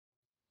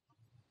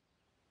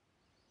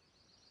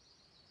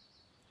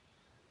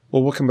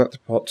Well, welcome back to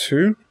part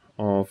 2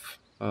 of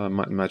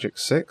Might and Magic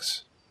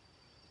 6.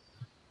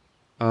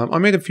 I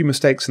made a few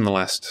mistakes in the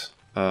last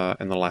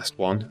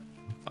one,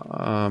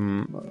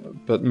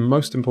 but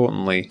most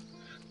importantly,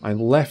 I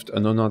left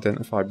an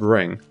unidentified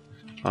ring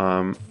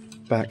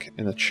back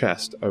in a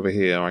chest over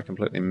here. I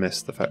completely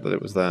missed the fact that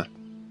it was there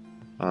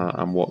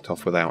and walked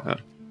off without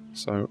it.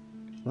 So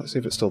let's see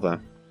if it's still there.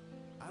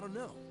 I don't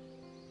know.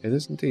 It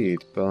is indeed,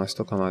 but I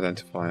still can't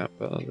identify it.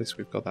 But at least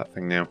we've got that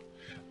thing now.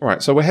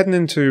 Alright, so we're heading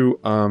into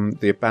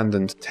the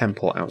abandoned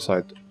temple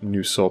outside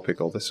New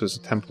Sorpigal. This was a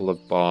temple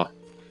of Bar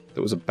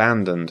that was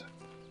abandoned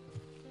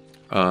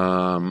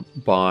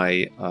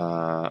by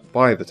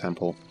the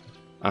temple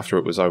after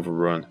it was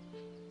overrun.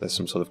 There's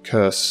some sort of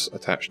curse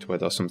attached to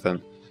it or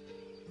something.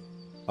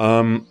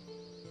 And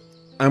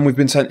we've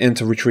been sent in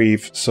to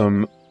retrieve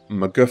some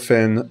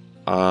MacGuffin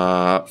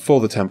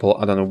for the temple.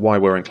 I don't know why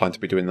we're inclined to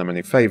be doing them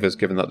any favours,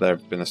 given that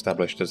they've been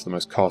established as the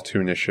most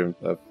cartoonish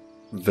of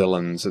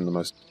villains in the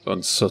most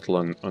unsubtle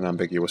and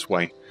unambiguous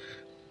way.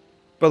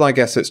 But I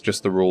guess it's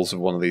just the rules of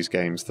one of these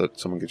games that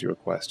someone gives you a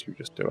quest, you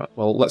just do it.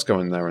 Well, let's go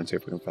in there and see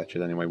if we can fetch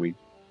it anyway. We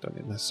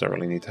don't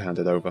necessarily need to hand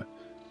it over.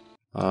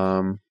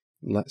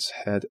 Let's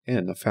head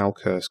in. A foul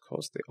curse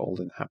caused the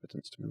old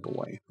inhabitants to move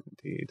away.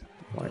 Indeed.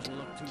 Right.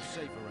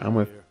 And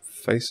we're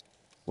faced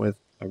with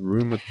a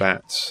room with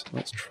bats.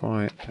 Let's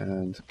try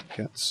and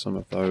get some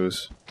of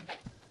those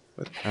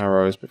with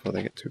arrows before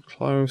they get too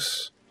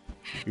close.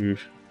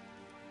 Oof.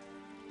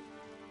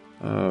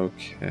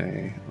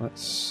 Okay,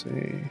 let's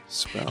see.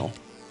 Spell.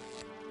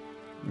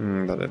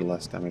 That did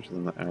less damage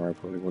than the arrow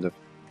probably would have.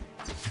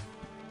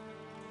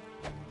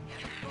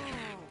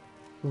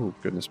 Oh,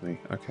 goodness me.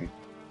 Okay.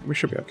 We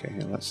should be okay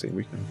here. Let's see.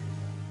 We can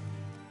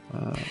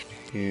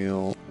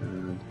heal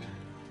and...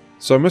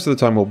 So most of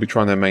the time we'll be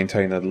trying to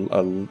maintain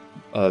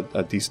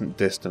a decent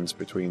distance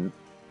between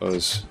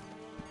us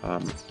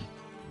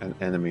and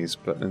enemies,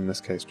 but in this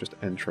case just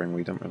entering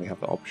we don't really have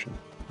the option.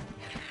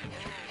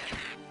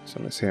 So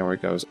let's see how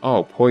it goes.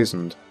 Oh,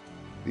 poisoned.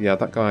 Yeah,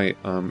 that guy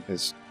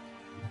is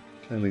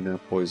clearly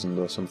now poisoned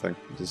or something.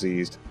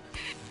 Diseased.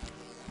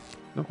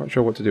 Not quite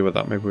sure what to do with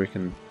that. Maybe we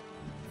can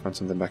find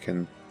something back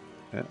in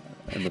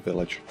the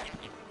village.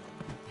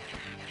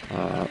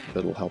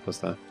 That'll help us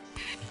there.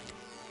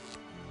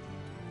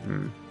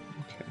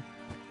 Okay.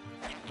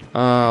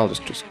 I'll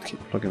just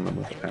keep plugging them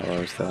with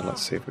arrows there.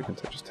 Let's see if we can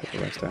just take the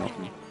rest out.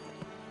 And...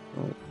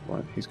 Oh,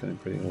 right, he's getting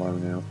pretty low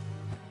now.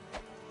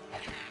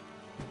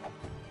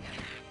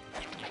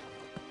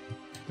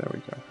 There we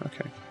go,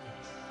 okay.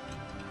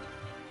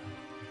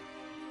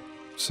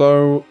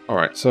 So,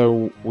 alright,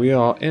 so we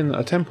are in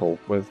a temple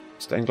with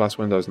stained glass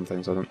windows and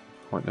things. I don't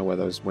quite know where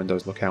those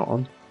windows look out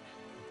on.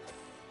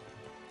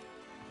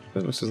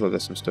 But it looks as though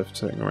there's some stuff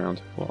sitting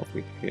around. What have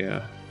we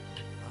here?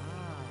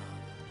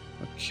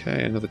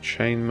 Okay, another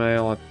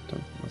chainmail. I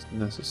don't think that's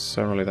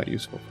necessarily that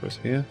useful for us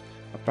here.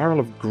 A barrel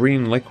of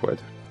green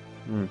liquid.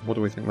 What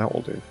do we think that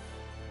will do?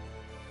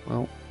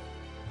 Well,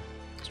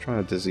 let's try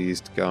a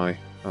diseased guy.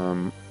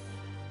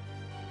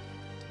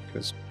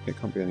 Because it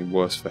can't be any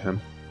worse for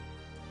him.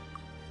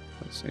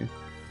 Let's see.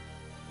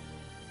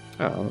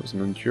 Oh, that was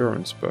an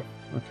endurance buff.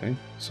 Okay,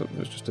 so it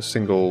was just a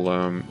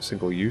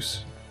single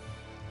use.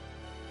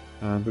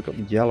 And we've got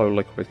yellow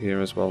liquid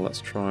here as well.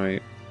 Let's try...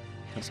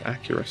 That's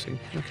accuracy.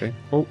 Okay.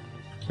 Oh,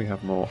 we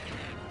have more.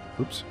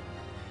 Oops.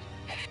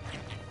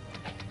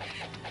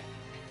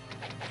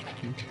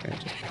 Okay,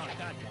 just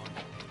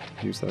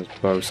use those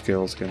bow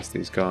skills against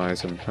these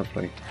guys and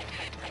hopefully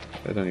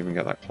they don't even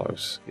get that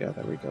close. Yeah,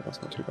 there we go.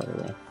 That's not too bad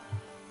at all.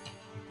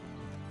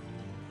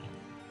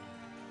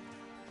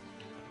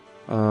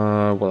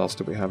 What else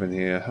do we have in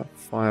here? A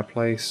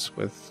fireplace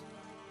with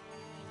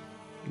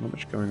not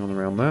much going on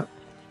around that.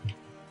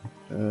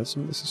 This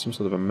is some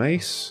sort of a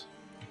mace.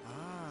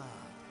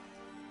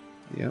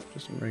 Yep,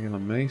 just a regular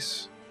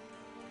mace.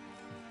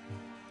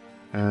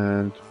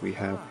 And we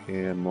have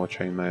here more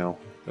chainmail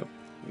that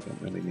we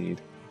don't really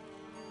need.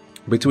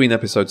 Between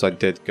episodes I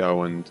did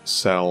go and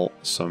sell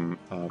some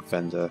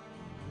vendor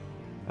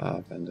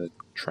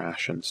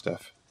trash and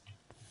stuff.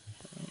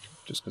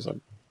 Just because I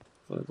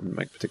thought it wouldn't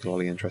make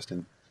particularly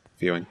interesting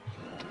viewing.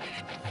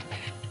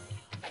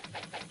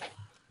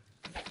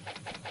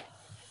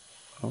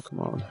 Oh, come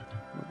on.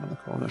 Not around the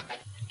corner.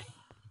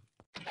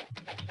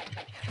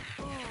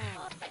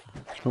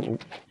 Oh,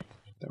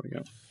 there we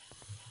go.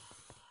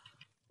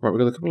 Right, we've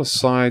got a couple of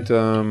side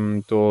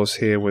doors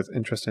here with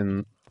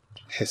interesting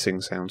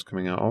hissing sounds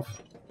coming out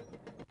of.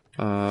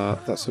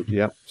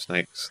 Yep,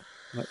 snakes.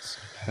 Let's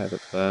head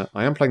up there.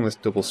 I am playing this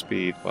double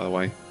speed, by the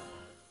way.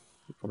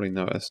 You probably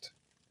noticed.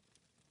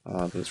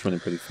 But it's running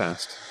pretty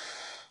fast.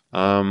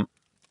 And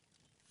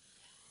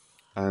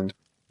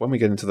when we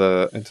get into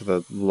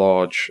the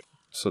large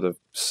sort of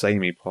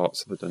samey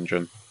parts of the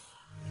dungeon,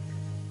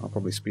 I'll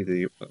probably speed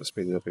it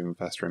up even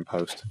faster in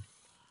post.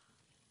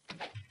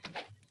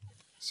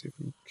 See if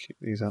we can keep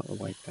these out of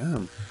the way.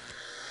 Damn.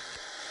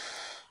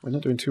 We're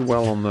not doing too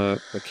well on the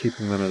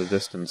keeping them at a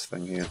distance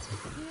thing here.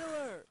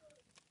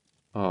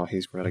 Oh,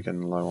 he's really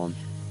getting low on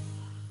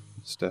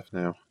stuff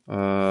now.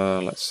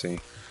 Let's see.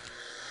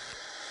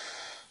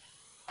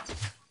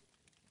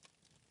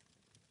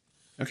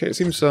 Okay, it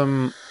seems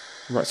right.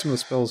 Some of the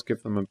spells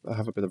give them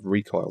have a bit of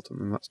recoil to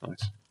them. That's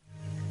nice.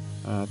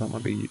 That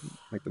might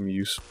make them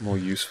more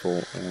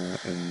useful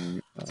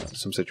in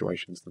some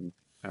situations than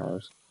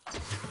arrows.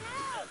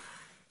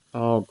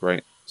 Oh,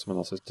 great! Someone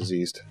else is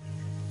diseased.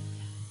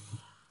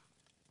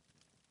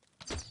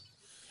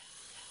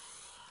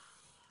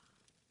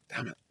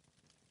 Damn it!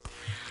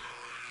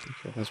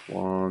 Okay, there's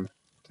one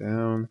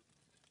down.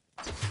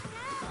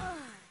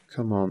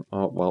 Come on!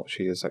 Oh well,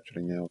 she is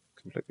actually now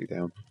completely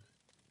down.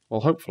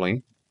 Well,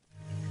 hopefully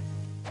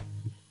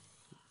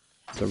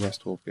the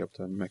rest will be able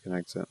to make an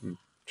exit, and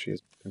she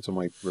is in some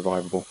way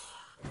revivable.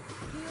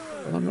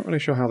 But I'm not really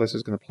sure how this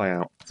is going to play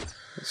out.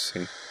 Let's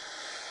see.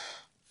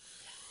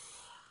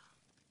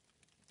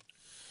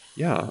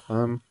 Yeah,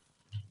 we're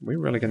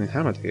really getting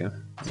hammered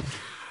here.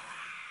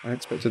 I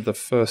expected the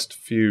first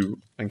few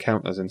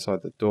encounters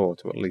inside the door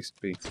to at least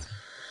be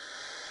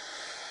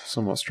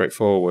somewhat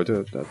straightforward,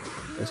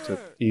 just to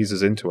ease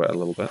us into it a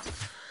little bit.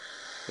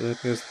 But it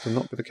appears to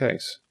not be the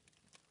case.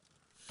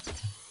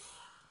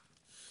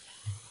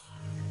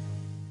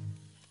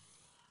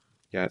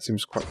 Yeah, it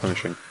seems quite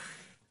punishing.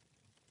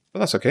 But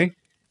that's okay.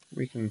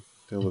 We can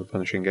deal with a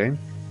punishing game.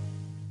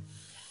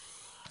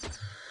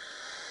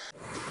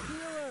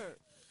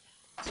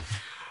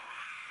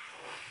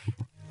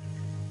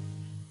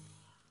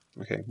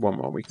 Okay, one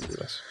more, we can do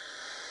this.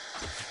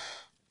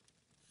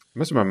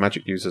 Most of my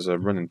magic users are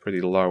running pretty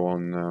low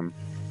on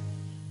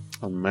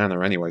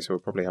mana anyway, so we'll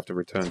probably have to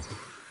return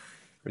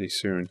pretty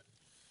soon.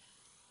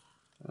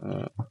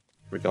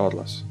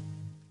 Regardless.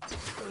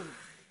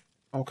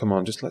 Oh, come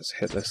on, just let's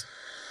hit this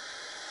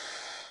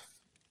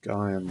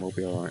guy and we'll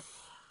be alright.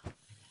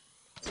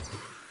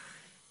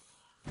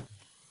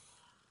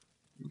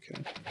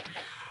 Okay.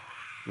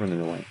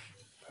 Running away.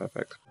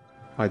 Perfect.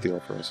 Ideal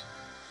for us.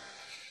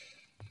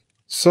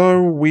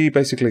 So, we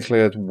basically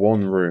cleared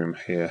one room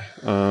here.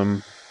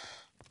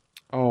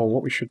 Oh,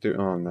 what we should do...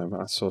 Oh, no,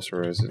 our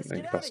sorcerer is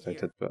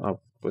incapacitated, but I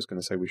was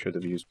going to say we should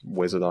have used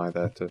Wizard Eye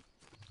there to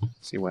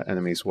see where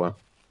enemies were.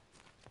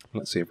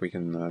 Let's see if we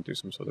can do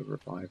some sort of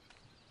revive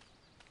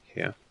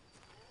here.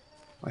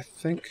 I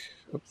think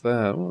up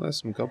there... Oh, there's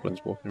some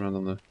goblins walking around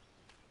on the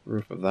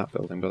roof of that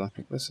building, but I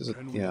think this is a...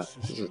 Yeah,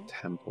 this is a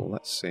temple.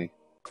 Let's see.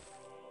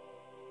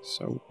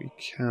 So we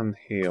can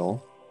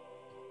heal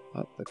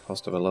at the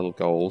cost of a little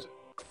gold.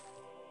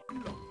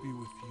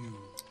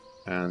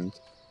 And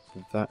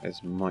that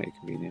is mighty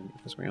convenient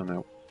because we are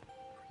now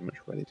pretty much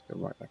ready to go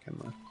right back in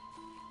there.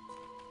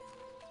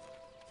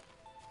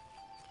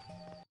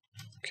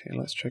 Okay,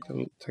 let's take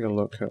a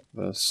look at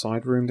the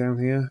side room down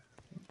here.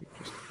 We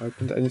just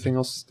opened. Anything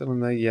else still in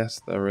there? Yes,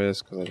 there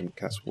is, because I didn't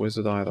cast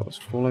Wizard Eye. That was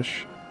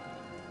foolish.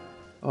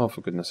 Oh,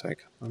 for goodness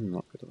sake. I'm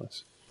not good at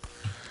this.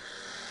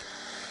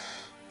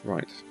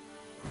 Right.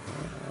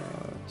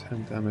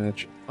 10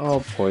 damage.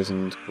 Oh,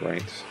 poisoned.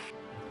 Great.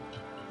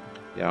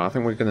 Yeah, I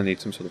think we're going to need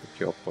some sort of a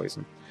cure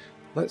poison.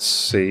 Let's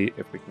see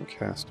if we can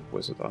cast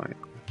Wizard Eye.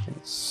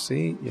 Let's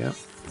see. Yeah.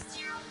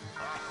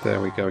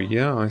 There we go.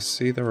 Yeah, I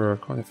see there are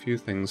quite a few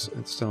things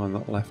still in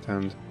that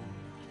left-hand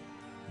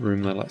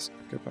room there. Let's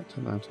go back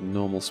down to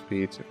normal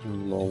speed. So we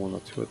can lure one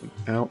or two of them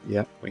out.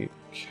 Yep, we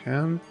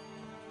can.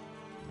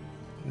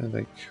 There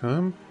they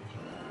come.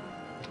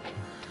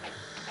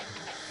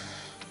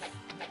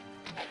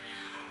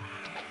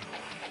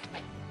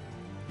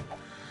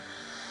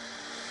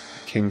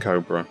 King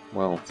Cobra.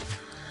 Well,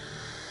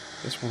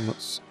 this one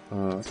looks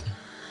like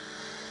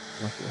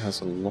it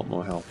has a lot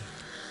more health.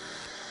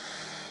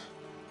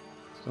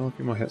 Still a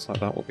few more hits like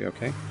that will be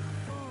okay.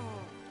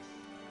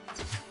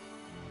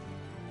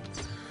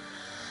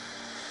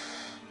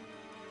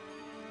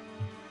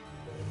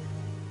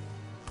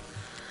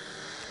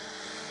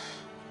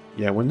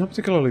 Yeah, we're not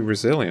particularly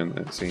resilient,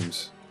 it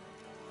seems.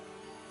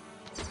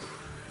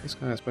 This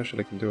guy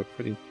especially can do a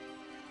pretty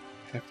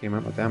hefty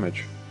amount of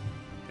damage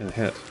in a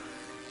hit.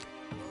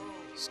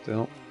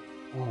 Still.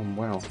 Oh,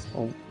 wow.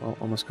 Oh, well,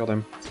 almost got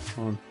him.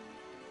 Come on.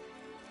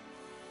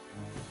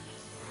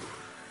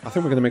 I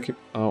think we're going to make it...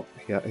 Oh,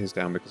 yeah, he's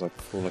down because I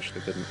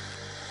foolishly didn't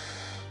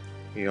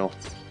heal.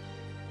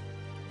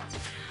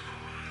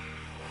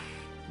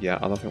 Yeah,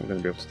 I don't think we're going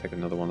to be able to take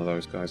another one of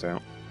those guys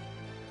out.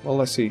 Well,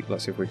 let's see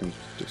if we can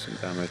do some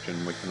damage,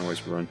 and we can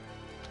always run.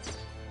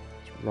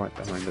 It's right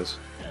behind us.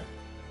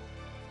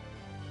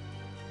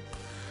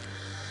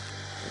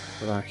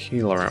 With our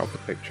healer out of the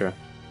picture.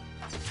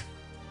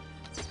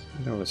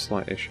 We have a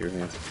slight issue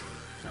here.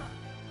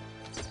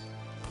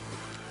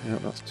 Yeah,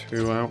 that's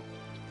 2 out.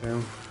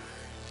 Down.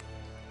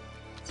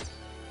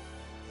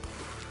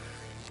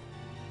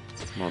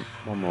 Come on,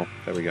 one more.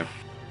 There we go.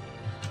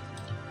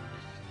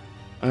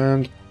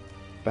 And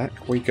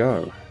back we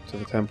go to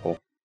the temple.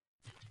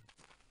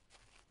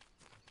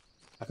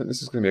 I think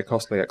this is going to be a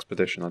costly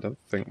expedition. I don't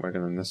think we're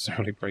going to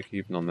necessarily break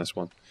even on this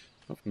one.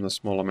 Not from the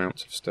small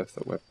amounts of stuff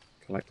that we're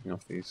collecting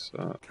off these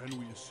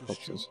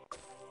corpses.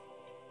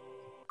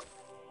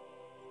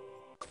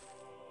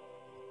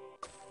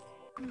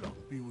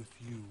 Luck be with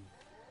you.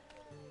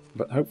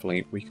 But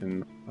hopefully we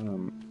can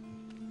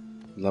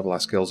level our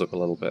skills up a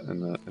little bit in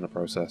the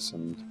process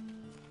and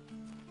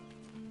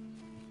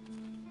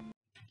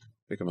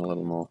become a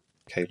little more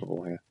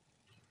capable here.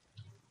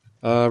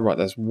 Right,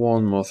 there's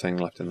one more thing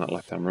left in that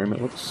left-hand room,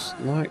 it looks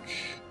like.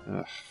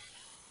 Yeah,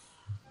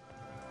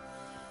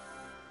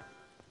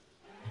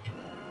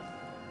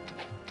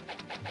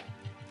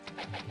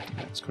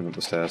 it's coming up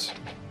the stairs.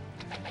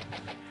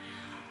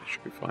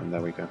 Should be fine,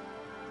 there we go.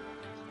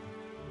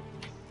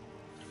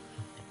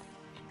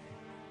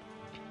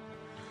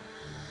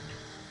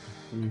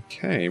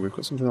 Okay, we've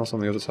got something else on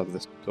the other side of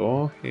this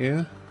door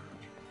here.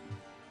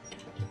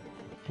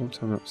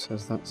 Auto map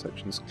says that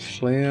section's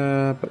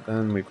clear, but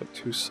then we've got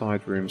two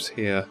side rooms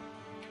here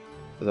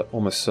that are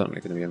almost certainly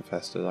going to be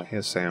infested. I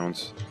hear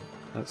sounds.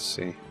 Let's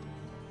see.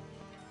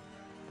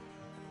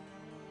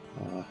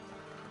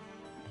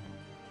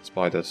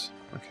 Spiders.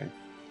 Okay.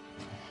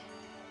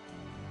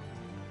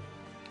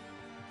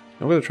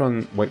 I'm going to try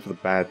and wait for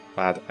the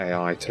bad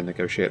AI to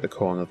negotiate the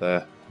corner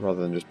there,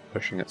 rather than just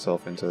pushing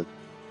itself into the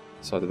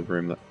side of the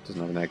room that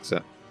doesn't have an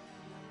exit.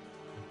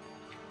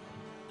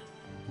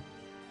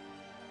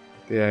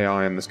 The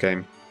AI in this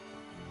game,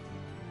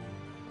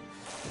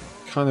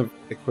 kind of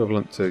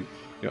equivalent to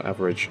your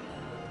average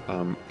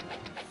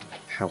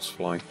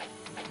housefly.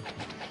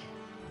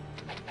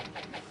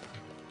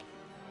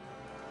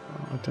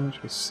 Oh, I don't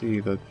actually see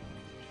the...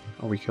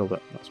 Oh, we killed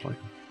it, that's why.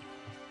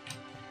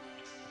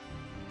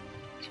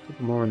 There's a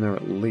couple more in there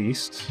at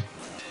least.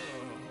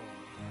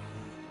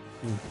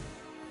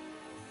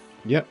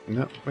 Yep,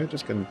 no, we're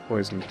just getting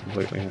poisoned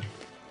completely here.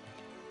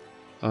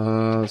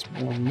 There's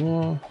one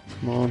more.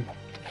 Come on.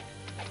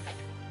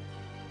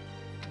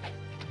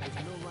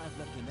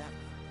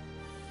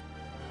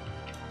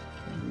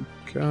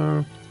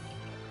 Go.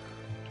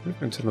 We're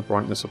going to turn the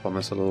brightness up on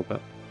this a little bit.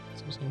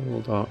 It's a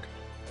little dark.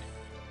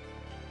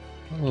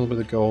 A little bit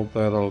of gold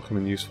there, that'll come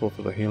in useful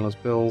for the healer's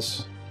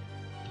bills.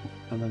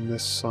 And then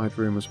this side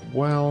room as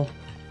well,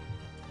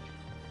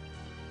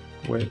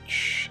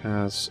 which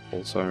has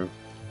also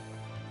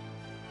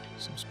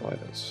some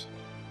spiders.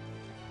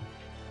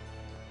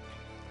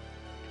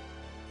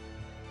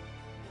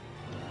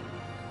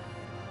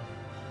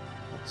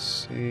 Let's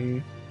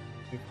see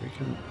if we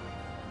can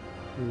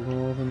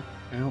lure them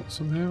out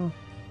somehow.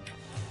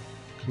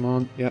 Come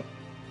on, yep,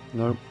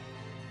 nope.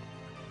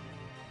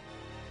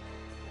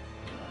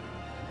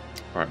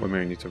 Alright, we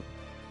may need to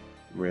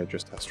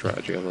readjust our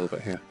strategy a little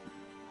bit here.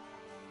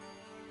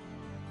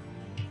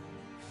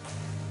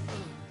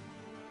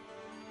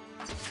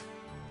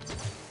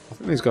 I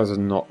think these guys are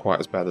not quite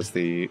as bad as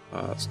the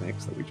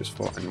snakes that we just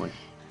fought anyway.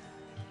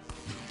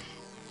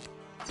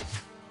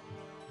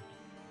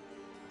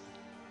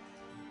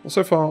 Well,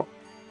 so far,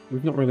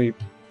 we've not really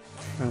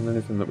found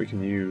anything that we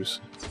can use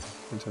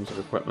in terms of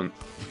equipment.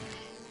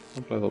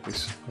 Hopefully there'll be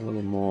a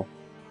little more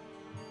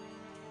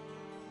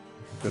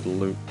good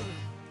loot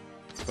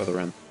further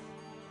in.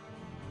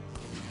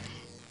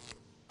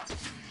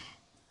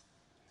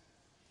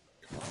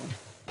 Come on.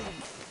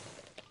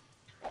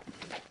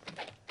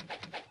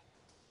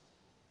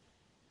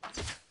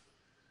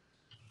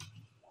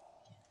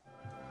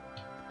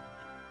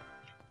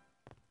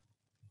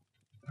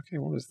 Okay,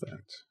 what is that?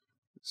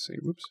 Let's see,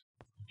 whoops.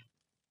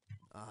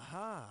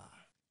 Aha!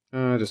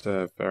 Just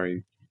a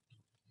very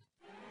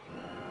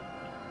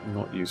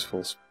not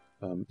useful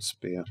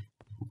spear.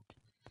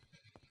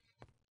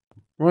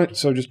 Right,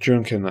 so just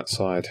junk in that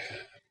side.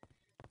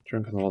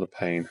 Junk in a lot of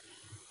pain.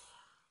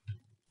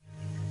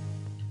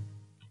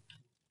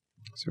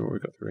 Let's see what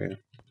we've got through here.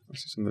 I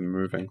see something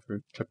moving,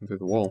 clipping through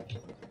the wall.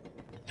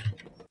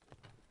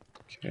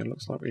 Okay, it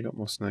looks like we got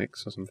more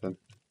snakes or something.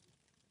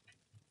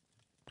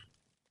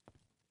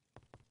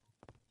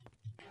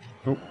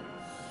 Oh.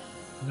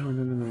 No.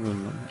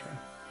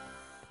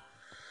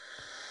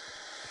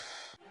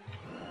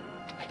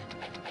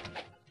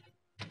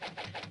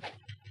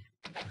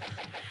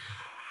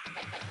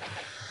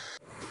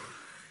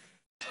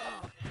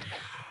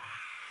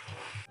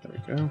 There we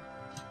go.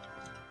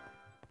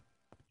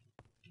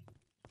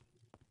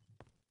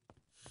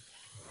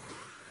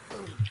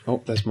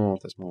 Oh, there's more.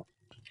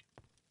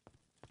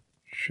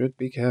 Should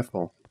be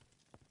careful.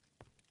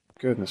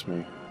 Goodness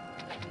me.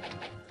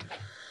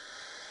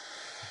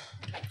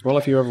 Well,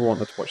 if you ever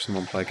wanted to watch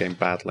someone play a game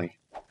badly,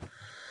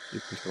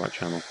 you've come to the right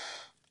channel.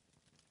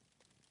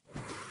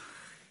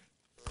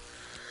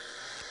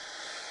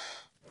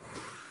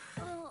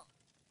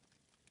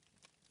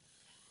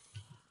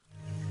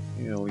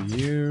 Heal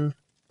you.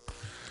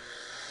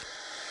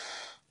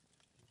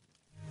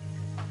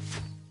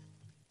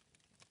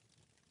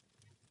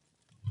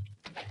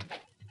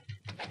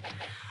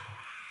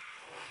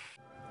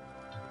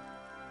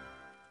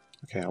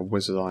 Okay, our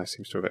wizard eye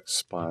seems to have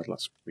expired.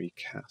 Let's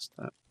recast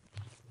that.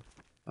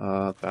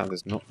 That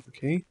is not the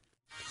key.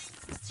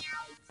 So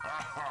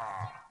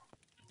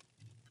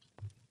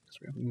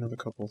we have another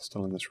couple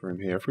still in this room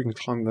here. If we can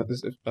climb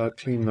that,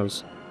 clean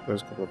those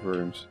couple of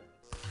rooms,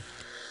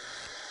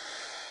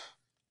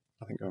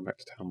 I think going back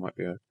to town might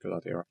be a good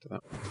idea after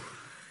that.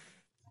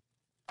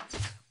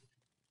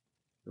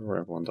 Before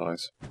everyone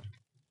dies.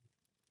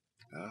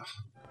 Ugh.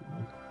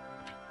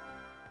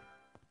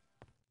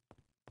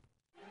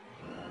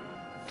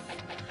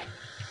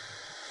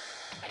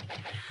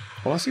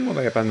 Well, I see why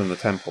they abandoned the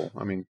temple.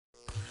 I mean,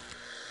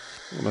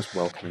 the most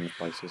welcoming of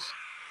places.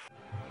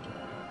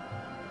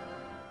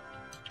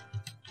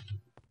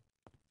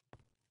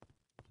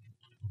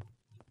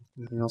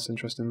 Anything else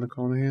interesting in the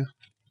corner here?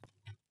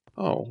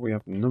 Oh, we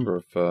have a number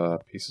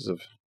of pieces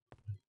of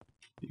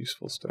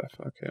useful stuff.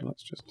 Okay,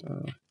 let's just...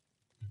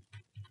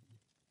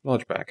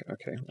 large bag.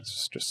 Okay,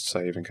 let's just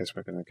save in case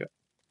we're going to get...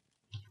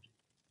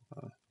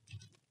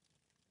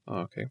 oh,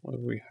 okay, what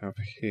do we have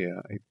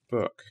here? A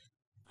book.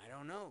 I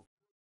don't know.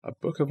 A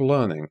book of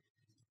learning.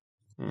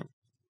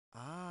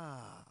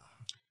 Ah.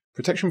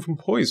 Protection from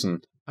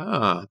poison.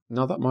 Ah,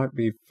 now that might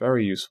be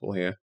very useful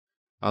here.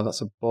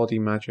 That's a body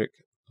magic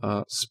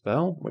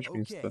spell, which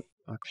means that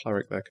a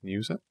cleric there can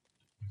use it.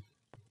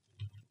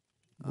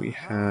 We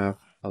have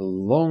a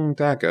long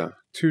dagger,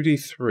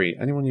 2d3.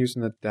 Anyone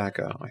using a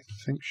dagger? I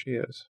think she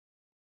is.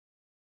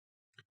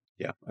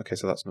 Yeah, okay,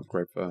 so that's an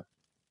upgrade for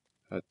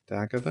her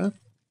dagger there.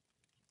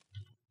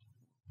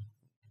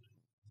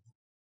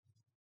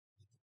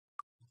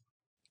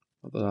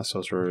 Not that our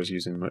sorcerer is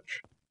using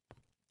much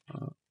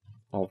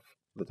of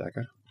the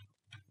dagger.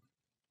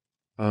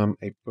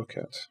 A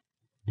bucket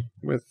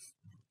with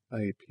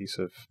a piece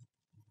of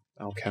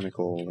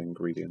alchemical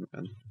ingredient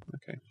then.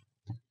 Okay.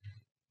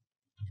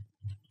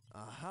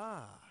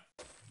 Aha.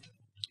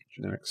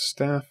 Generic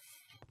staff.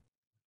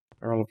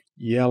 Barrel of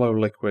yellow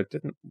liquid.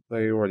 Didn't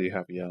they already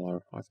have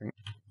yellow, I think?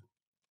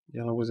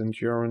 Yellow was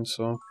endurance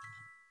or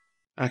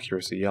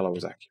accuracy. Yellow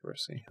was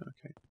accuracy.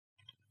 Okay.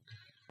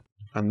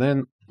 And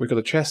then we've got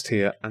a chest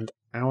here, and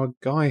our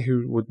guy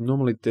who would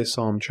normally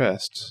disarm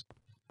chests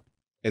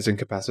is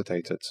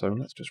incapacitated, so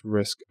let's just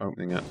risk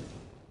opening it.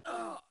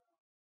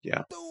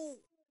 Yeah.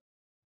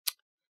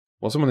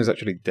 Well, someone is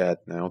actually dead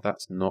now.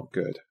 That's not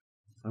good.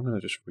 I'm going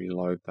to just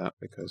reload that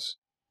because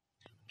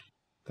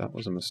that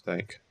was a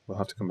mistake. We'll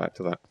have to come back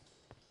to that.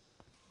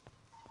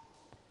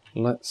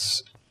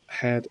 Let's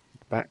head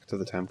back to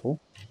the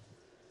temple.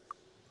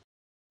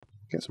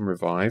 Get some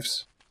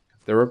revives.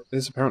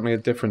 There's apparently a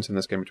difference in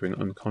this game between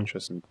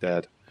unconscious and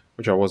dead,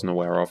 which I wasn't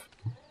aware of,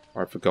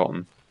 or I'd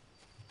forgotten.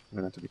 I'm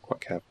going to have to be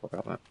quite careful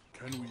about that.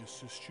 Can we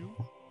assist you?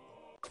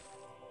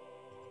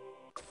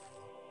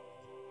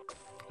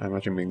 I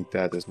imagine being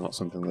dead is not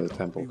something that a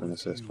temple can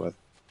assist with.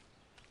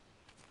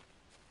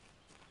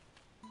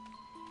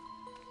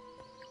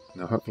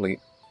 Now hopefully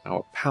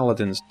our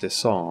paladin's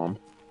disarm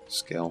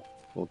skill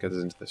will get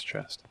us into this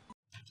chest.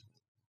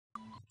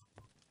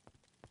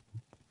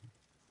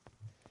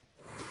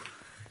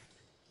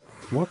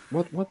 What?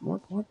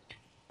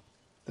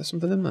 There's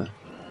something in there.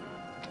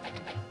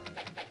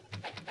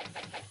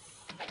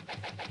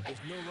 There's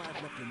no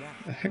life left in that.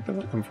 Where the heck did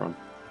that come from?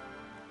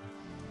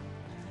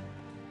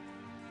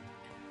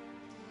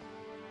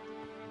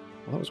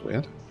 Well, that was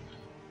weird.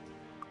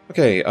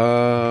 Okay,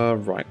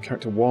 right,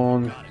 character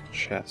 1,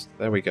 chest.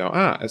 There we go.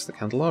 Ah, it's the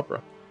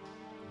candelabra.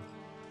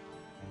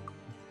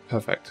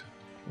 Perfect.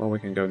 Well, we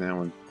can go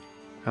now and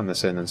hand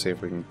this in and see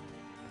if we can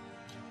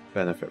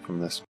benefit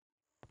from this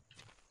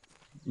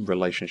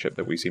relationship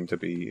that we seem to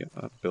be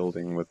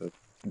building with a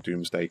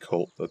doomsday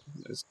cult that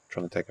is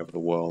trying to take over the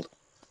world.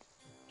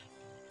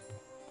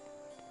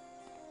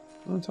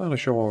 I'm not entirely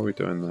sure why we're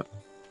doing that.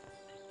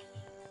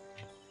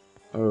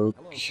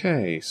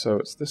 Okay, so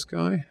it's this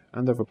guy,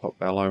 and Overpop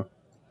Bellow.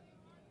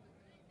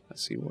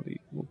 Let's see what he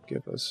will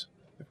give us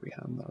if we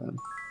hand that in.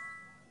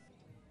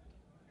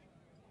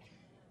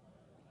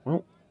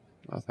 Well,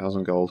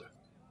 1,000 gold.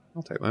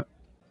 I'll take that.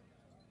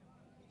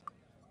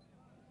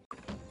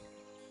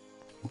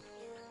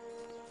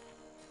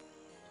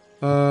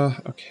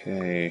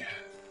 Okay.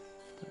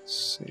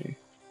 Let's see.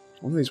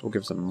 One of these will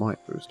give us a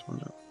might boost, why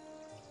not?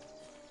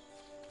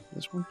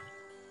 This one?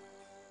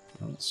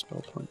 Oh, that's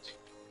spell points.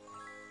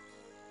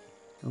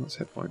 Oh, that's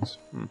hit points.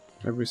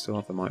 Maybe we still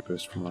have the might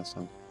boost from last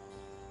time.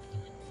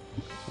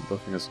 Not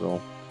buffing us at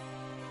all.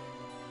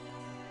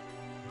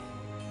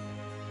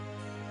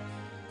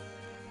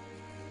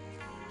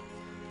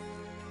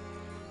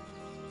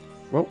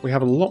 Well, we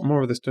have a lot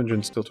more of this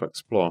dungeon still to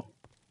explore.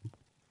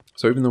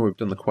 So even though we've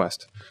done the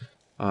quest,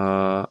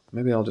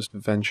 maybe I'll just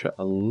venture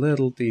a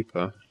little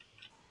deeper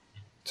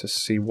to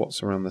see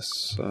what's around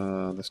this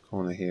this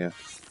corner here.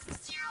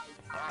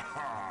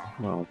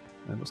 Well,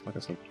 it looks like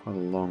it's quite a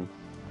long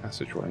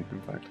passageway,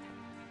 in fact.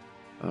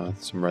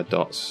 Some red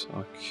dots.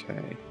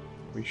 Okay,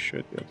 we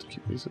should be able to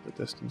keep these at the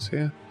distance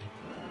here.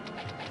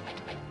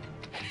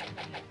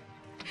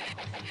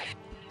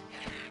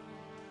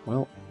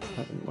 Well,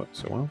 that didn't work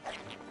so well.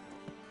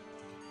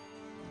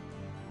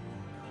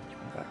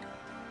 Back.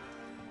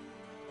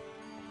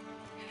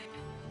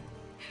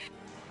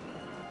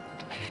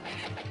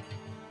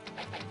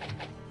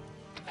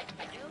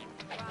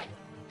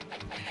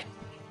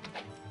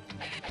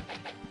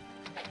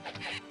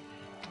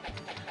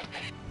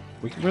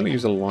 We could really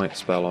use a light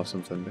spell or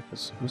something,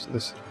 because most of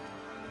this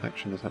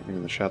action is happening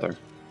in the shadow.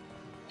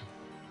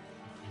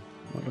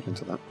 I'll look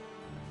into that.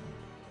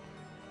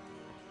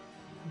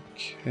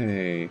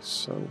 Okay,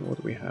 so what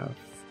do we have?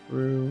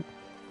 Through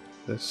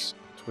this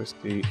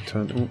twisty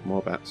turn. Oh,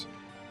 more bats.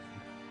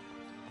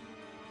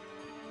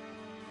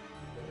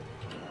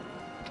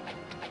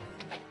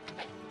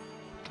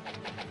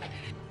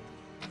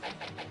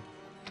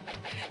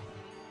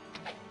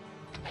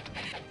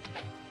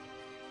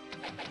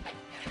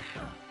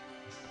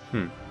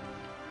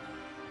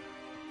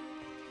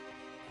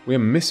 We are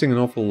missing an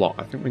awful lot.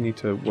 I think we need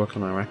to work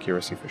on our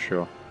accuracy for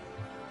sure.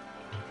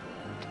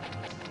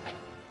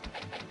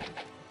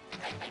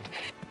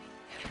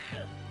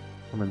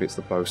 Or maybe it's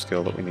the bow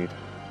skill that we need.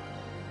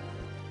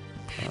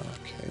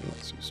 Okay,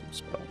 let's use some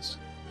spells.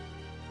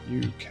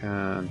 You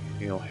can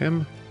heal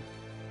him.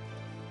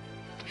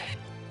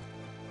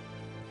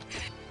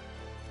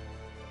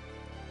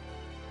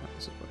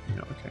 This is working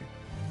out okay.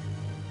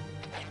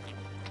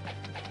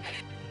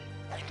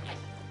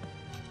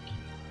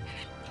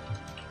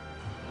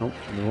 Nope,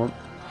 another one.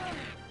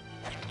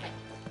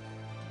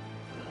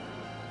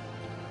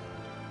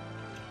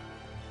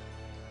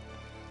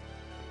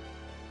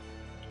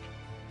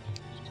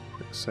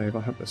 Quick save.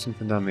 I hope there's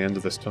something down the end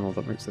of this tunnel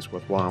that makes this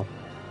worthwhile.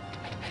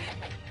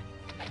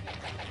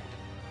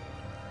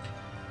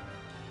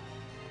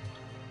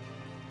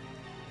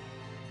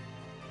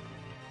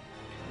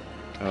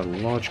 A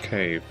large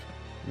cave.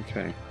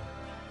 Okay.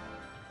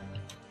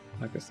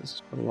 I guess this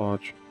is quite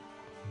large.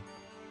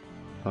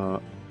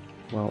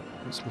 Well,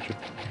 not so much a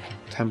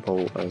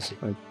temple as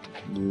a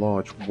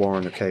large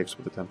warren of caves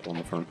with a temple on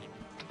the front.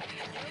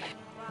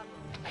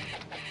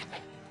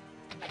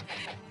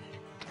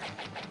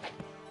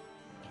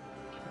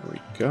 There we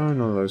go,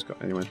 none of those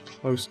got anywhere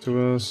close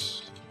to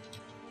us.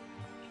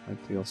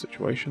 Ideal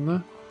situation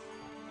there.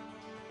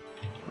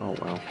 Oh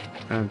wow,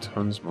 and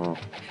tons more.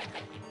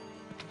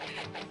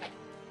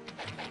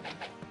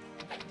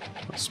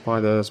 Got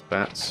spiders,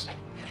 bats,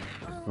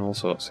 and all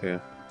sorts here.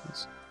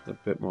 There's a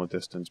bit more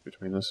distance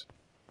between us.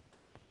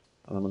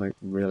 And I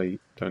really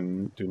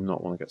do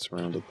not want to get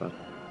surrounded there.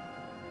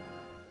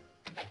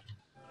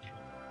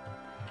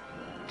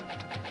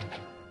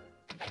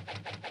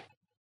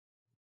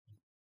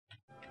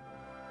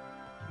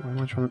 Why am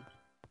I trying to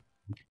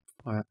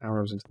fire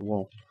arrows into the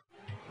wall?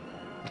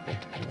 Okay.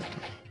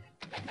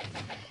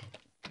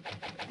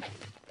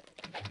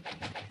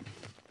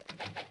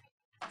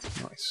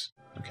 Nice.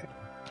 Okay.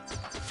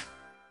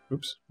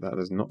 Oops, that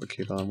is not the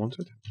key that I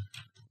wanted.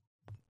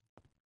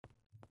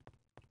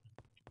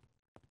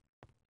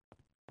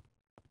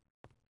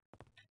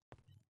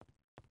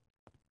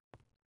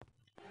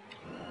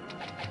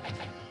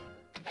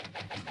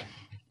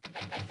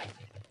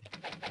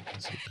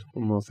 A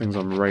couple more things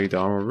on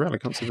radar. I really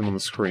can't see them on the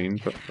screen,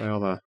 but they are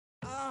there.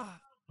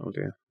 Oh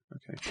dear.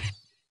 Okay.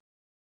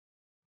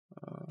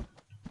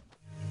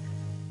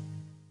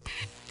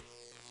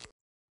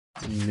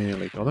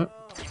 Nearly got it.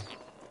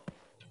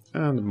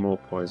 And more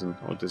poison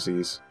or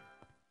disease.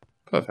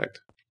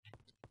 Perfect.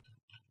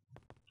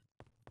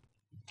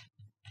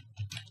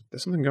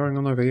 There's something going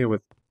on over here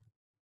with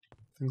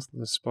things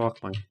that are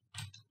sparkling.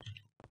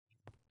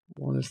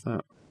 What is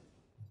that?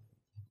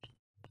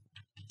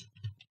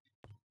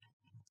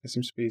 There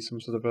seems to be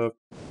some sort of a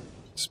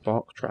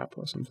spark trap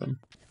or something.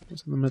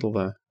 What's in the middle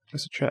there?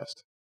 There's a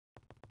chest.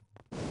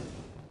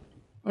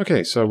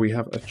 Okay, so we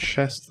have a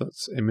chest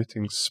that's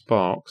emitting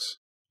sparks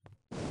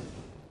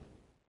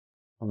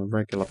on a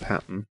regular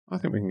pattern. I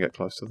think we can get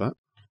close to that.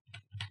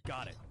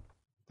 Got it.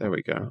 There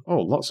we go. Oh,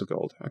 lots of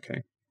gold.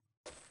 Okay.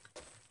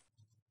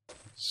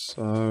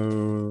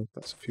 So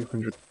that's a few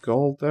hundred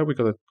gold there. We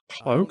got a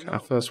cloak,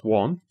 our first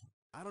one.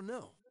 I don't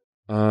know.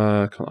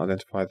 Can't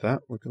identify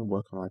that. We're going to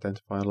work on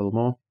identifying a little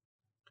more.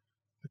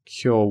 A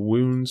cure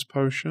wounds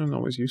potion,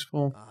 always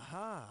useful.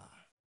 Aha.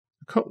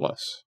 A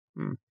cutlass.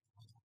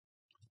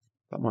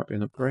 That might be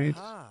an upgrade.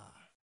 Aha.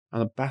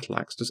 And a battle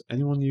axe. Does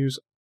anyone use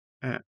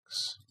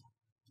axe?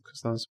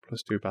 Because that's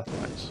a +2 battle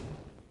axe.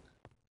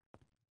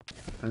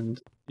 And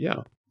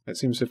yeah, it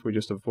seems if we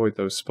just avoid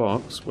those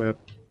sparks, we're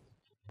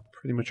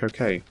pretty much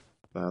okay.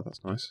 There,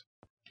 that's nice.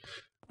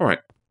 Alright.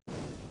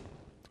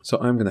 So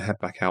I'm going to head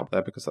back out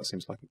there because that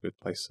seems like a good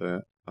place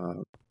to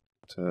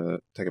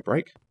take a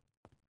break.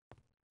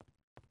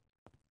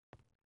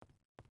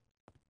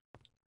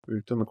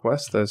 We've done the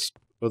quest. There's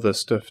other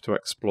stuff to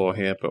explore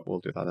here, but we'll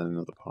do that in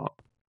another part.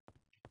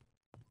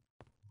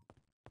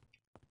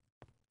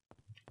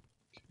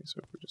 Okay, so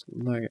if we just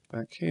lag it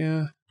back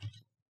here.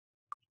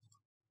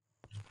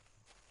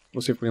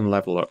 We'll see if we can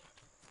level up.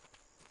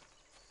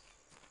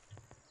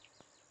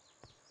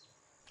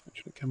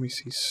 Actually, can we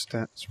see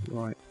stats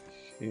right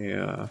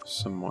here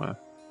somewhere?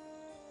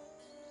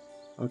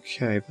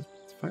 Okay, the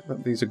fact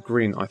that these are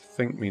green, I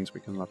think, means we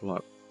can level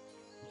up.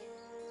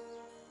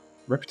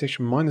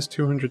 Reputation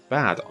 -200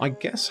 bad. I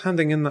guess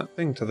handing in that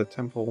thing to the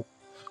Temple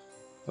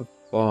of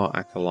Bar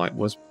Acolyte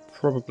was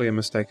probably a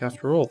mistake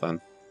after all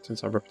then,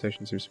 since our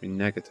reputation seems to be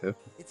negative.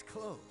 It's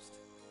closed.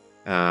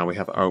 We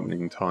have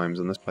opening times,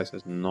 and this place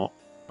is not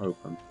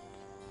open.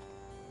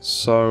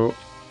 So,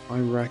 I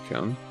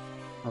reckon...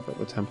 I bet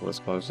the temple is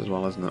closed as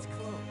well, isn't it? It's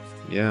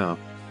closed. Yeah.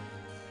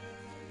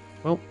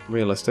 Well,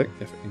 realistic,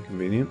 if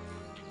inconvenient.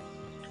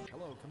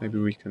 Maybe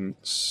we can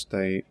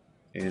stay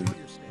in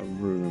a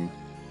room.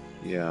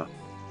 Yeah,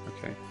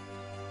 okay.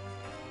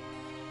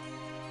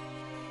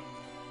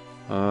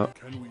 But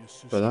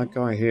that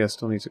guy here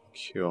still needs a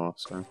cure,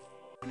 so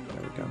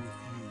there we go.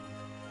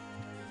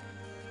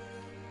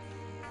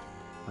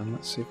 And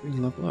let's see if we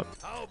can level up.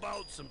 How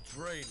about some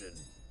training?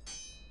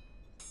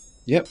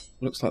 Yep,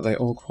 looks like they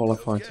all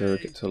qualify to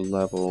get to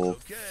level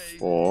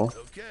 4.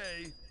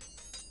 Okay.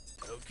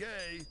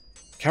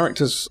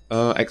 Characters'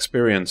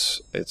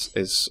 experience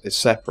is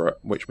separate,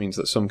 which means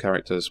that some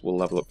characters will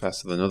level up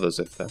faster than others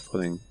if they're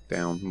putting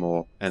down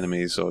more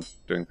enemies or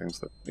doing things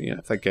that, you know,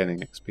 if they're gaining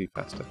XP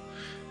faster.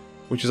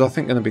 Which is, I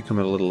think, going to become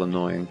a little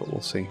annoying, but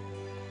we'll see.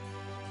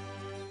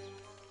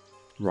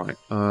 Right,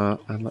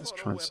 and let's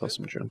try and sell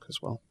some junk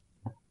as well.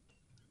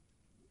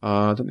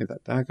 I don't need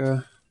that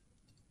dagger.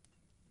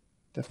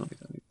 Definitely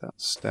don't need that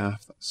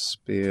staff, that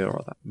spear,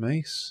 or that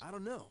mace. I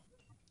don't know.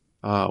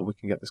 We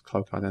can get this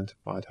cloak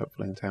identified,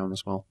 hopefully, in town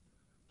as well.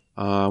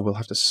 We'll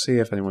have to see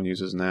if anyone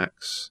uses an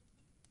axe,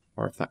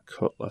 or if that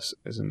cutlass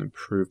is an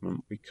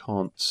improvement. We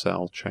can't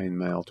sell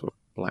chainmail to a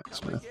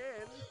blacksmith.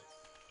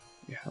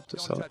 You have to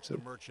sell it to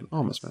an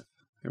armorsmith.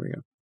 Here we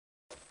go.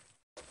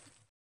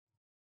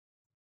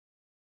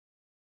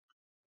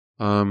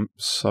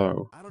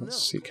 So,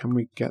 let's see, can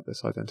we get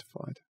this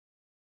identified?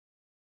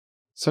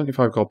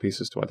 75 gold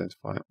pieces to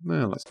identify it.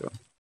 No, let's do it.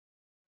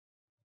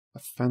 A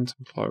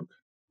phantom cloak.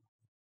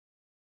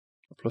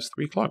 A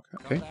 +3 cloak,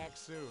 okay.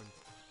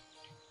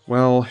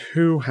 Well,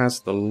 who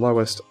has the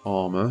lowest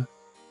armor?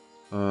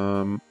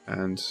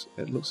 And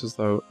it looks as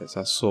though it's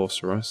our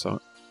sorcerer, so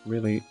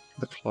really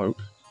the cloak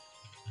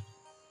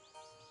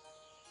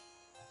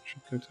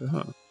should go to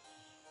her.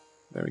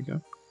 There we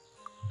go.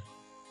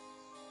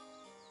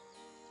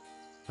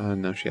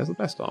 And now she has the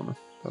best armor.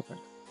 Perfect.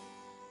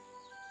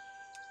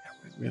 Yeah,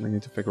 we really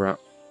need to figure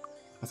out.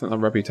 I think that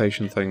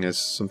reputation thing is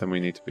something we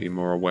need to be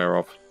more aware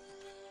of.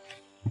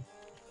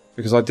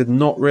 Because I did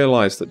not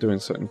realise that doing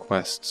certain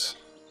quests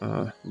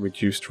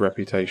reduced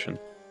reputation.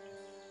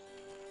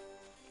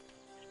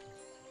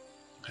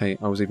 Hey,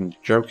 I was even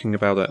joking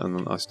about it, and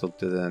then I still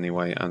did it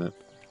anyway, and it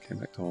came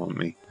back to haunt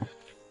me.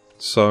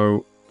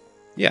 So,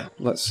 yeah,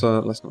 let's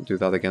not do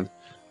that again.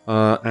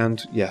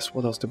 And yes,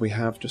 what else did we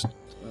have? Just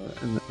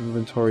in the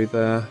inventory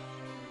there.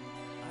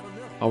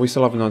 Oh, we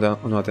still have an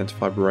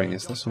unidentified ring.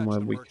 Is there somewhere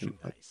we can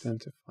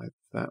identify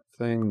that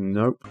thing?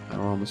 Nope,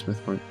 our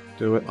armorsmith won't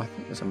do it. I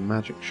think there's a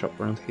magic shop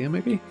around here,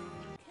 maybe?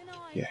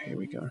 Yeah, here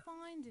we go.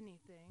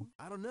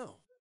 I don't know.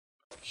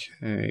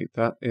 Okay,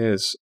 that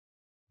is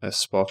a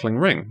sparkling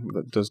ring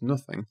that does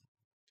nothing.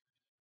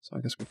 So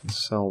I guess we can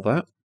sell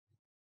that.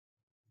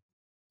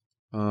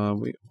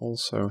 We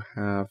also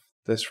have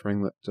this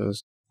ring that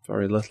does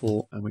very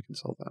little, and we can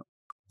sell that.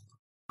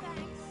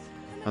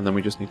 And then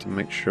we just need to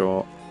make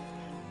sure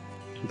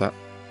that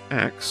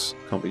axe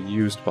can't be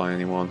used by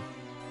anyone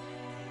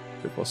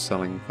before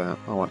selling that.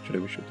 Oh, actually,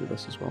 we should do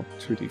this as well.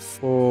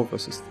 2d4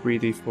 versus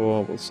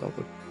 3d4. We'll sell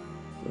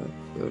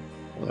the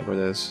whatever it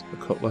is, the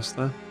cutlass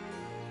there.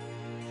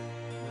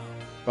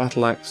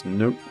 Battle axe,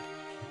 nope.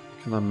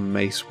 Can a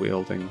mace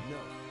wielding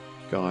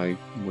guy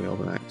wield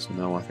an axe?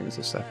 No, I think it's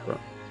a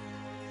separate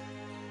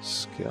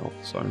skill.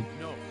 So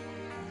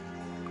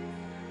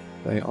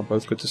they are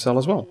both good to sell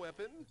as well.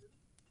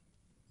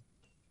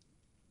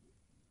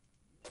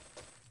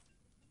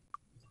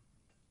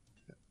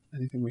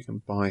 Anything we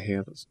can buy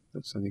here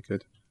that's any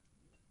good?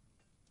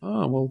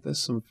 Oh, well, there's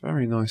some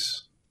very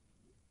nice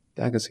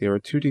daggers here. A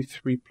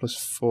 2d3 plus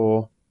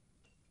 4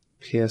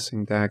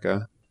 piercing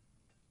dagger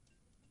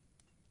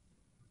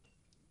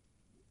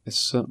is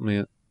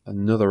certainly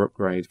another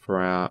upgrade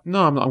for our...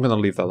 No, I'm going to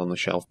leave that on the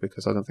shelf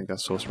because I don't think our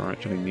sorcerer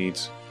actually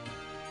needs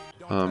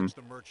a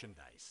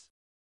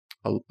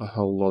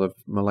whole lot of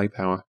melee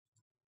power.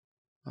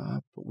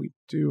 But we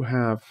do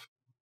have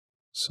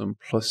some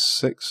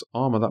 +6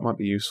 armor. That might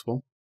be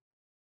useful.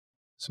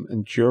 Some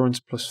endurance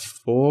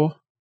 +4.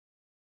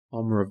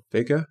 Armor of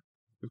vigor.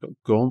 We've got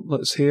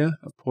gauntlets here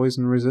of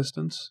poison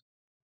resistance.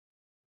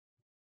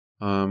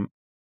 That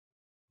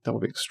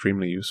would be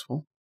extremely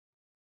useful.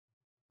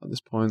 At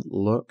this point,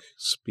 luck,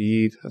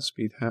 speed, a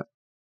speed hat.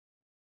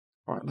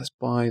 Alright, let's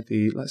buy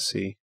the... Let's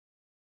see.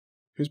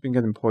 Who's been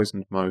getting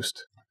poisoned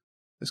most?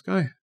 This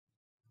guy?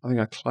 I think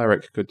our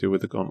cleric could do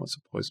with the gauntlets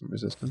of poison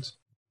resistance.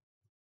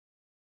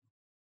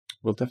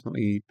 We'll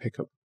definitely pick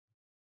up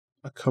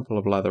a couple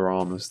of leather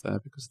armors there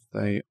because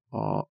they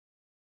are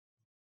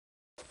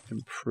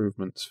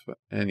improvements for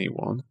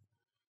anyone.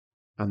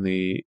 And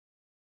the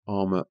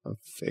armor of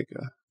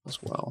vigor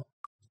as well.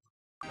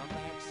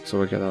 So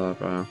we'll get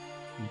out of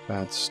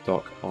bad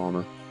stock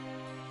armor.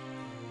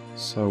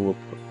 So we'll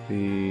put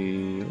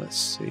the... Let's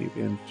see,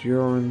 the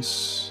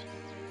endurance...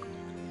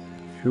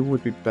 Who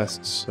would be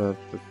best served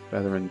with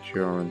better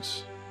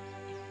endurance?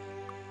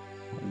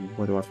 And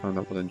where do I find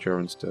out what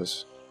endurance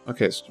does?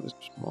 Okay, it's just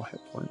more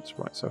hit points.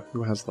 Right, so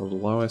who has the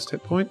lowest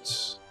hit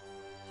points?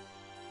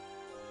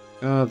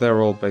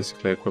 They're all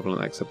basically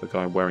equivalent except the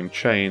guy wearing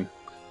chain,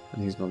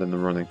 and he's not in the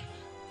running.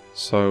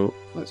 So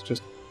let's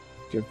just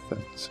give that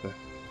to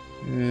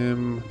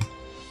him.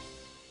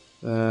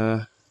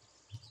 There.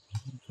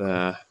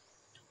 There.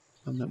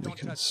 And then we Don't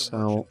can touch the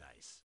sell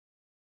merchandise.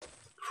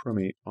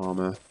 crummy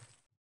armor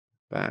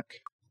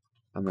back.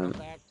 And then,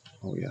 Come back.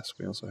 oh yes,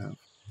 we also have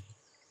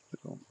the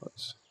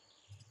gauntlets.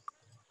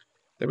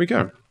 There we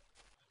go.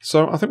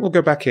 So I think we'll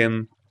go back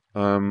in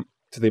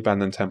to the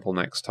abandoned temple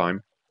next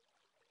time.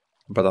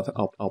 But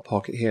I'll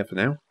park it here for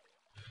now.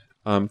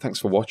 Thanks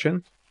for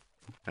watching,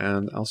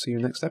 and I'll see you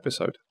next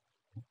episode.